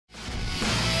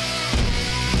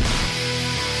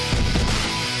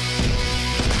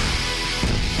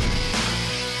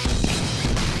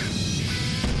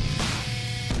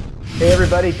Hey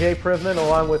everybody, Jay Privman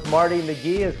along with Marty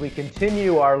McGee as we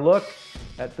continue our look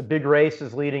at the big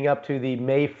races leading up to the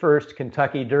May 1st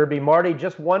Kentucky Derby. Marty,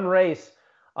 just one race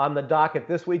on the docket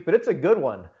this week, but it's a good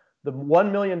one. The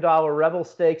 $1 million Rebel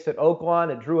Stakes at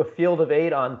Oaklawn. It drew a field of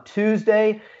 8 on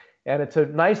Tuesday, and it's a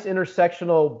nice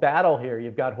intersectional battle here.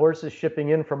 You've got horses shipping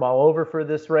in from all over for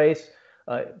this race,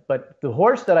 but the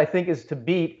horse that I think is to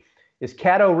beat is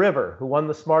Caddo River, who won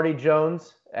the Smarty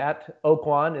Jones at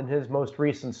Oaklawn in his most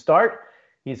recent start.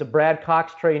 He's a Brad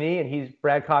Cox trainee, and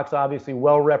Brad Cox obviously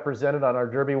well represented on our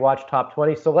Derby Watch Top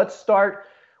 20. So let's start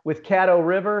with Caddo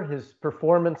River, his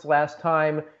performance last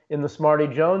time in the Smarty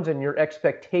Jones, and your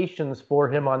expectations for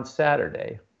him on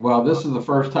Saturday. Well, this is the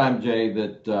first time, Jay,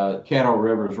 that Caddo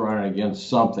River's running against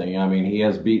something. I mean, he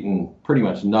has beaten pretty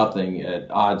much nothing at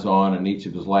odds on in each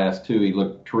of his last two. He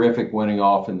looked terrific winning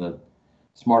off in the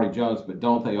Smarty Jones, but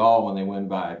don't they all when they win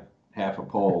by half a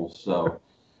pole? So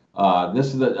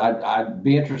I'd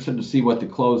be interested to see what the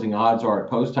closing odds are at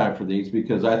post time for these,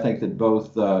 because I think that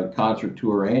both Concert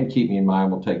Tour and Keep Me in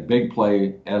Mind will take big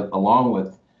play along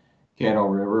with Caddo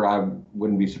River. I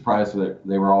wouldn't be surprised if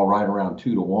they were all right around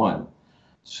 2-1.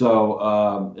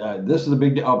 So this is a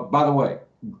big deal. Oh, by the way,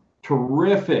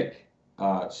 terrific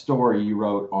story you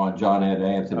wrote on John Ed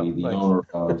Anthony, the owner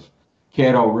of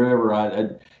Caddo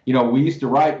River. We used to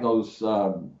write those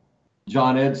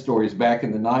John Ed stories back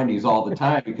in the 90s all the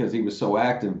time because he was so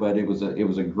active, but it was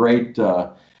a great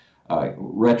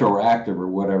retroactive, or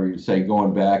whatever you'd say,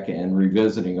 going back and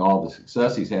revisiting all the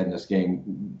success he's had in this game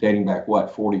dating back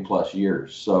 40 plus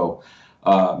years. So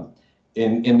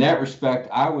in that respect,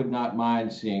 I would not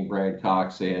mind seeing Brad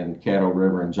Cox and Caddo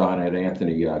River and John Ed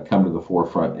Anthony come to the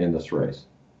forefront in this race.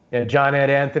 Yeah, John Ed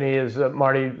Anthony, as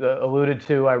Marty alluded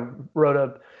to, I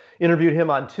interviewed him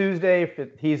on Tuesday.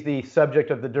 He's the subject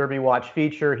of the Derby Watch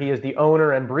feature. He is the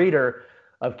owner and breeder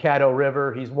of Caddo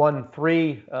River. He's won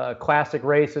 3 classic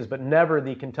races, but never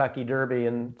the Kentucky Derby,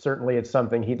 and certainly it's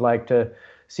something he'd like to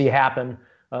see happen.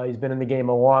 He's been in the game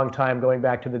a long time, going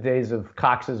back to the days of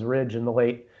Cox's Ridge in the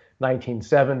late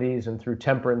 1970s and through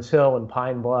Temperance Hill and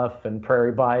Pine Bluff and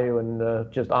Prairie Bayou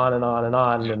and just on and on and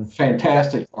on. And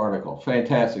fantastic article,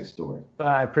 fantastic story.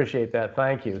 I appreciate that.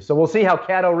 Thank you. So we'll see how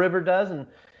Caddo River does, and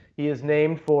he is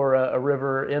named for a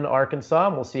river in Arkansas.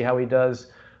 And we'll see how he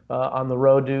does on the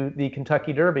road to the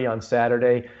Kentucky Derby on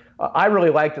Saturday. I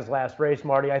really liked his last race,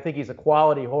 Marty. I think he's a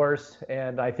quality horse,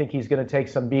 and I think he's going to take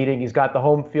some beating. He's got the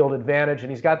home field advantage,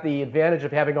 and he's got the advantage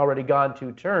of having already gone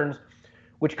 2 turns,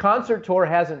 which Concert Tour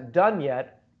hasn't done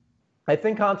yet. I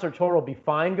think Concert Tour will be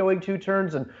fine going 2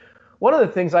 turns. And one of the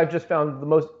things I've just found the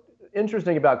most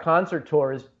interesting about Concert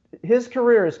Tour is his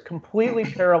career is completely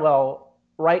parallel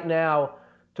right now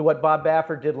to what Bob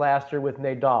Baffert did last year with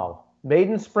Nadal.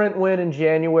 Maiden sprint win in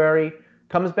January,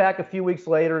 comes back a few weeks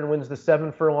later and wins the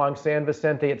 7-furlong San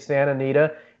Vicente at Santa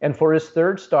Anita, and for his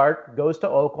 3rd start goes to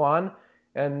Oaklawn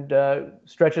and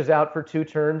stretches out for 2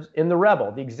 turns in the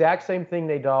Rebel. The exact same thing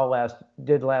Nadal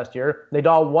did last year.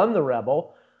 Nadal won the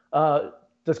Rebel.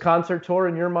 Does Concert Tour,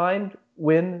 in your mind,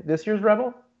 win this year's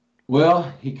Rebel?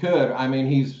 Well, he could. I mean,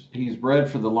 he's bred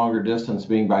for the longer distance,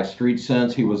 being by Street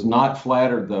Sense. He was not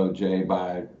flattered, though, Jay,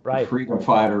 by the Freedom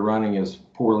Fighter running as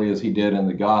poorly as he did in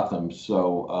the Gotham.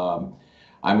 So,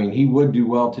 I mean, he would do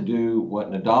well to do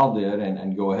what Nadal did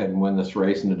and go ahead and win this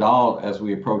race. Nadal, as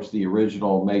we approach the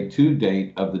original May 2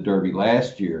 date of the Derby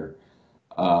last year,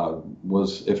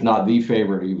 was, if not the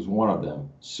favorite, he was one of them.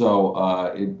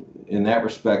 So in that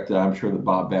respect, I'm sure that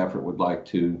Bob Baffert would like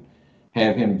to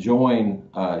have him join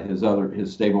his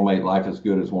stablemate Life is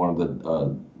Good as one of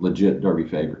the legit Derby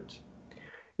favorites.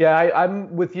 Yeah,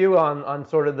 I'm with you on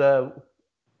sort of the,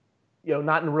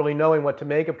 not really knowing what to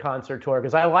make of Concert Tour,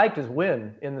 because I liked his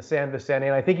win in the San Vicente,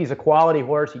 and I think he's a quality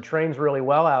horse. He trains really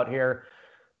well out here.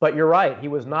 But you're right, he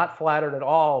was not flattered at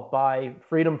all by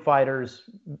Freedom Fighter's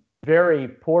very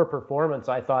poor performance,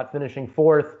 I thought, finishing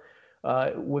 4th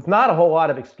with not a whole lot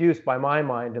of excuse by my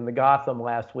mind in the Gotham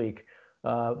last week.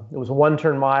 It was a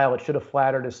 1-turn mile. It should have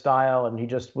flattered his style, and he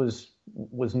just was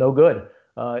no good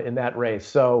in that race.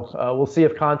 So we'll see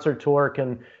if Concert Tour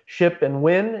can ship and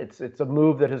win. It's a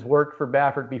move that has worked for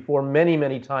Baffert before many,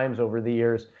 many times over the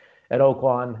years at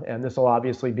Oaklawn, and this will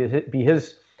obviously be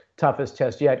his toughest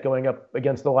test yet, going up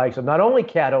against the likes of not only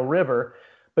Caddo River,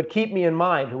 but Keep Me in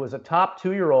Mind, who was a top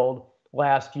 2-year-old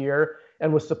last year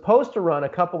and was supposed to run a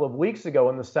couple of weeks ago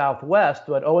in the Southwest,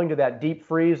 but owing to that deep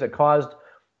freeze that caused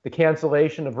the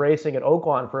cancellation of racing at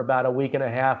Oaklawn for about a week and a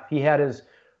half, he had his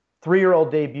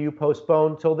 3-year-old debut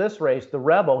postponed till this race, the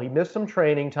Rebel. He missed some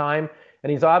training time,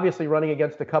 and he's obviously running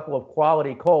against a couple of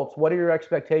quality colts. What are your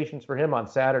expectations for him on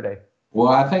Saturday? Well,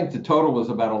 I think the total was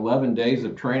about 11 days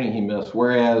of training he missed,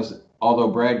 whereas although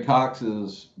Brad Cox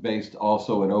is based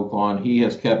also at Oaklawn, he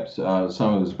has kept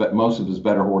most of his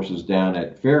better horses down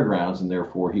at fairgrounds, and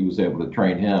therefore he was able to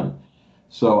train him.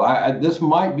 So this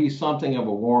might be something of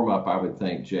a warm-up, I would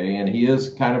think, Jay. And he is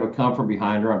kind of a come from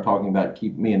behind her. I'm talking about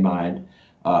Keep Me in Mind.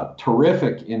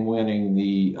 Terrific in winning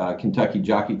the Kentucky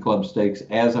Jockey Club Stakes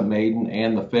as a maiden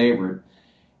and the favorite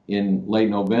in late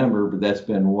November. But that's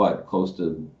been, what, close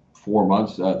to 4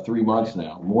 months, 3 months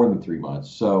now, more than 3 months.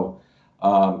 So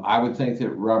I would think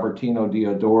that Robertino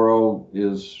Diodoro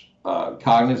is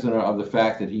cognizant of the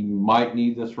fact that he might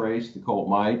need this race, the colt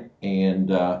might, and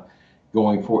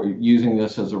using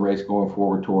this as a race going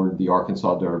forward toward the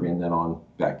Arkansas Derby and then on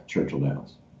back to Churchill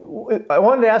Downs. I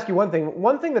wanted to ask you one thing.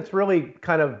 One thing that's really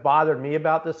kind of bothered me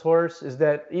about this horse is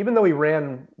that even though he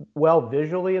ran well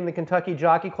visually in the Kentucky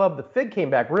Jockey Club, the fig came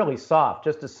back really soft,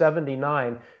 just a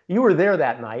 79. You were there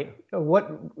that night.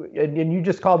 And you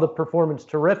just called the performance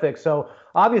terrific. So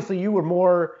obviously you were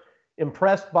more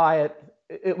impressed by it,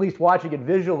 at least watching it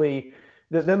visually,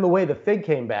 than the way the fig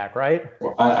came back, right?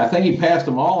 Well, I think he passed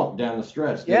them all down the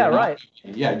stretch. Yeah, right.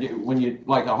 Yeah, when you,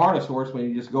 like a harness horse, when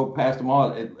you just go past them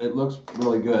all, it looks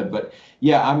really good. But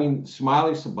yeah, I mean,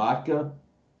 Smiley Sabatka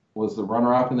was the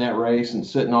runner-up in that race, and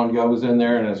Sitting on Go was in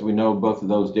there. And as we know, both of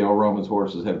those Dale Roman's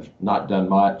horses have not done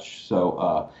much.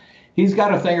 So he's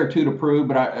got a thing or two to prove.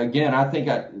 But I think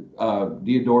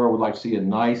Diodoro would like to see a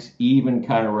nice, even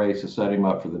kind of race to set him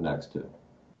up for the next two.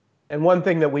 And one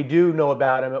thing that we do know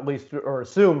about him, at least, or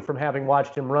assume from having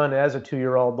watched him run as a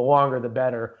 2-year-old, the longer the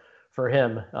better for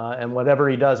him. And whatever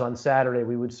he does on Saturday,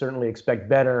 we would certainly expect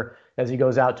better as he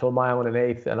goes out to 1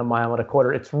 1/8 and 1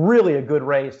 1/4. It's really a good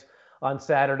race on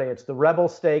Saturday. It's the Rebel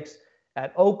Stakes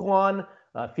at Oaklawn,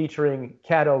 featuring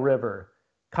Caddo River,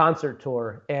 Concert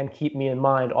Tour, and Keep Me in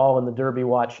Mind, all in the Derby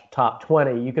Watch Top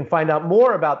 20. You can find out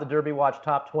more about the Derby Watch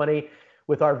Top 20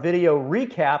 with our video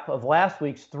recap of last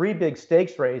week's 3 big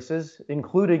stakes races,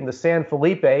 including the San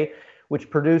Felipe, which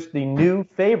produced the new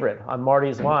favorite on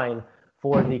Marty's line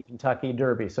for the Kentucky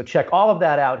Derby. So check all of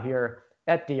that out here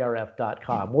at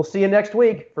DRF.com. We'll see you next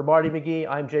week. For Marty McGee,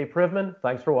 I'm Jay Privman.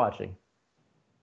 Thanks for watching.